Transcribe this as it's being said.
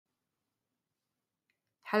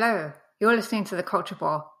Hello, you're listening to The Culture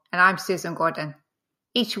Ball, and I'm Susan Gordon.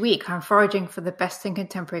 Each week I'm foraging for the best in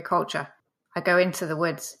contemporary culture. I go into the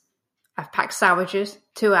woods. I've packed sandwiches,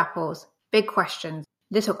 2 apples, big questions,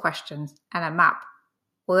 little questions, and a map.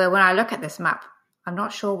 Although when I look at this map, I'm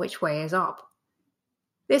not sure which way is up.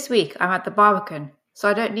 This week I'm at the Barbican, so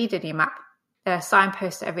I don't need any map. There are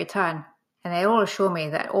signposts at every turn, and they all assure me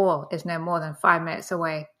that all is no more than 5 minutes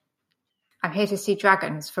away. I'm here to see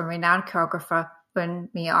dragons from renowned choreographer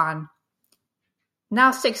Eun-Me.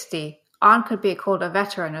 Now 60, Ahn could be called a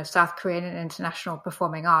veteran of South Korean and international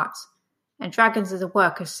performing arts, and Dragons is a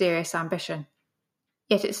work of serious ambition.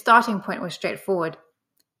 Yet its starting point was straightforward.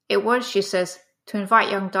 It was, she says, to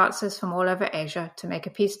invite young dancers from all over Asia to make a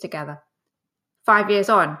piece together. 5 years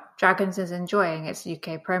on, Dragons is enjoying its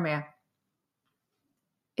UK premiere.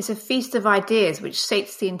 It's a feast of ideas which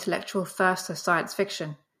sates the intellectual thirst of science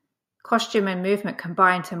fiction. Costume and movement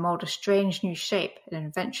combine to mould a strange new shape, an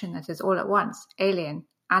invention that is all at once alien,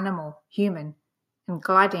 animal, human, and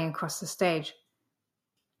gliding across the stage.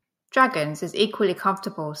 Dragons is equally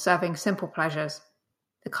comfortable serving simple pleasures.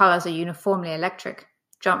 The colours are uniformly electric,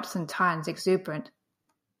 jumps and turns exuberant.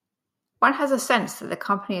 One has a sense that the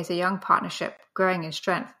company is a young partnership growing in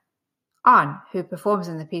strength. Ahn, who performs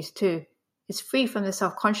in the piece too, is free from the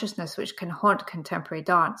self-consciousness which can haunt contemporary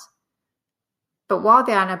dance. But while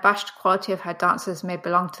the unabashed quality of her dancers may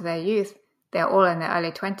belong to their youth, they are all in their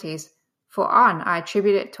early 20s. For Ahn, I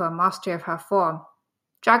attribute it to a mastery of her form.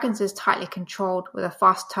 Dragons is tightly controlled with a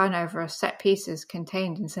fast turnover of set pieces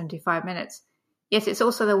contained in 75 minutes, yet it's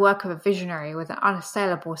also the work of a visionary with an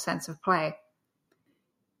unassailable sense of play.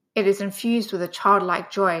 It is infused with a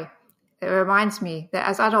childlike joy that reminds me that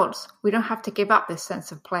as adults, we don't have to give up this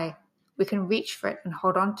sense of play. We can reach for it and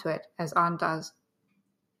hold on to it, as Ahn does.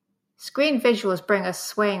 Screen visuals bring us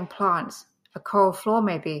swaying plants, a coral floor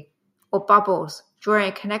maybe, or bubbles, drawing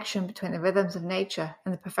a connection between the rhythms of nature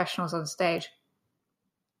and the professionals on stage.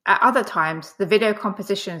 At other times, the video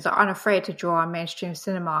compositions are unafraid to draw on mainstream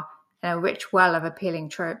cinema and a rich well of appealing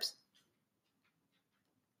tropes.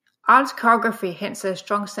 Ahn's choreography hints at a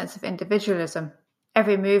strong sense of individualism.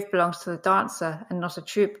 Every move belongs to the dancer and not a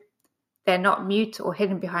troupe. They are not mute or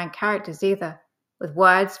hidden behind characters either, with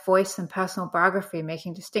words, voice, and personal biography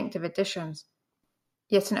making distinctive additions.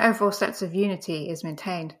 Yet an overall sense of unity is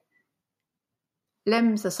maintained.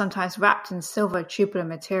 Limbs are sometimes wrapped in silver tubular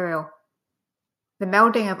material. The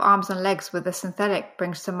melding of arms and legs with the synthetic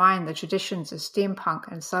brings to mind the traditions of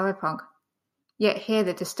steampunk and cyberpunk. Yet here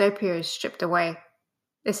the dystopia is stripped away.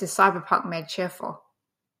 This is cyberpunk made cheerful.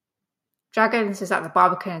 Dragons is at the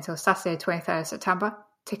Barbican until Saturday 23rd of September.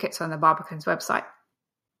 Tickets on the Barbican's website.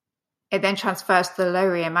 It then transfers to the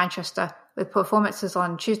Lowry in Manchester with performances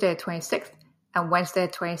on Tuesday the 26th and Wednesday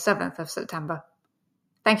the 27th of September.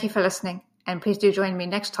 Thank you for listening, and please do join me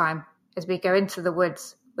next time as we go into the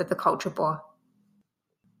woods with the Culture Bore.